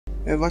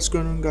Hey, what's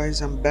going on guys,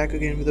 I'm back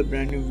again with a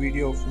brand new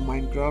video of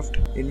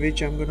Minecraft in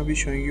which I'm gonna be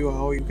showing you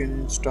how you can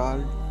install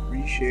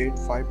ReShade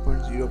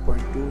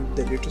 5.0.2,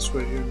 the latest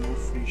version of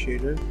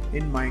ReShader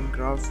in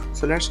Minecraft.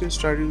 So let's get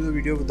started with the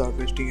video without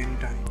wasting any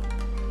time.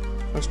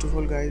 First of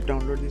all guys,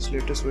 download this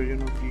latest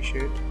version of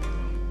ReShade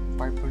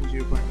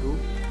 5.0.2,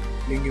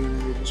 link given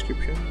in the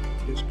description.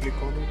 Just click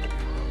on it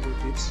and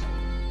download this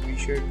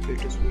ReShade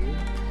latest version.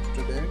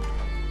 After that,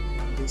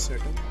 run this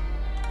setup.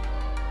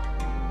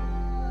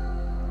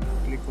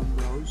 Click on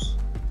browse.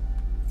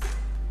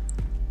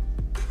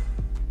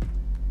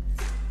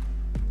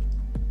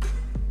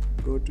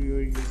 Go to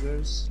your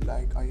users,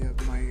 like I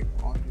have my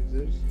own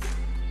users.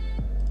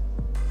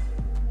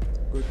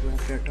 Go to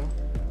app data.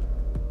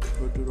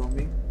 Go to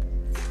roaming.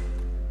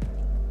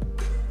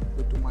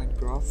 Go to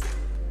Minecraft.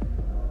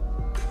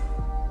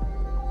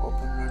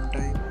 Open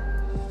runtime.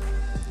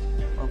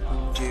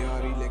 Open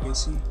JRE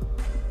legacy.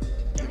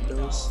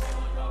 Windows.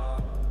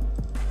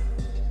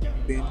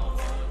 Bin.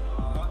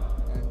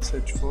 And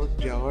search for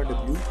Java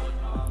W.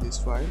 This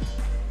file.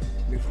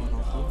 Click on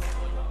open.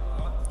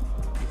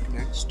 Click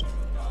next.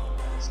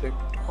 Select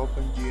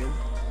OpenGL.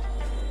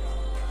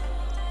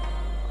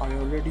 I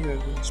already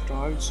have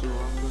installed, so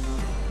I'm gonna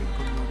click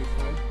on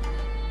modify.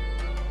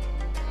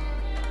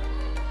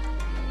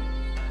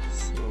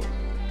 So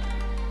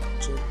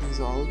check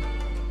these out.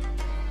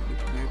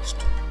 Click next.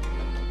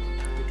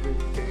 It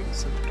will take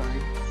some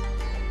time.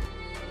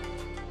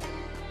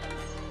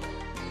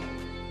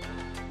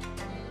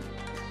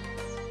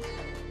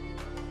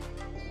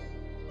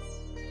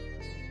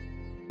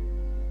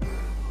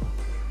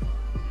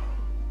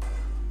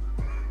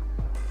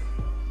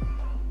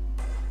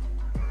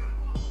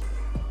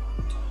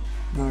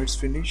 Now it's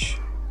finished.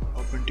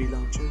 Open T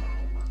launcher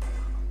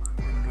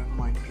and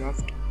run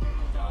Minecraft,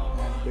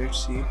 and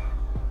let's see.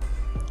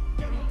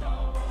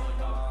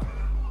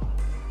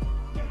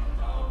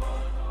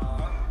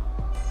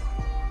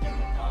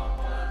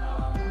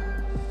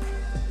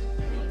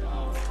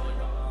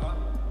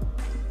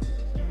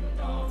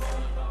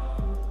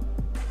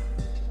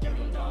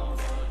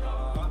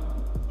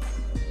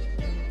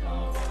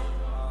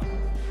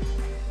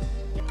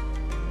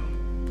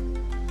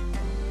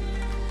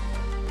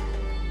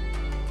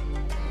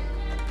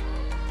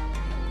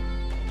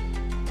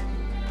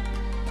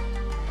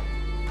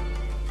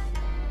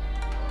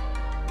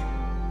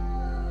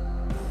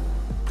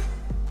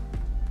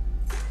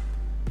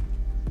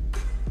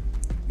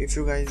 If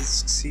you guys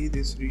see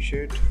this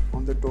ReShade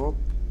on the top,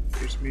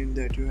 it means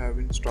that you have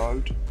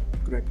installed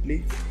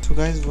correctly. So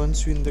guys,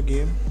 once you're in the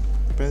game,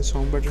 press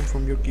home button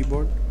from your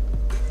keyboard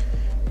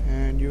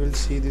and you will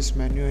see this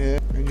menu here,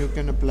 and you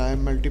can apply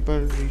multiple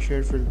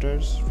ReShade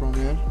filters from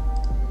here.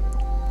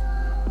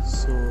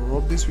 So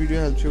hope this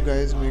video helps you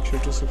guys. Make sure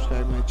to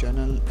subscribe my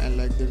channel and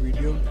like the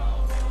video.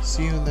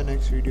 See you in the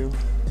next video.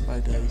 Bye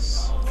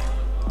guys.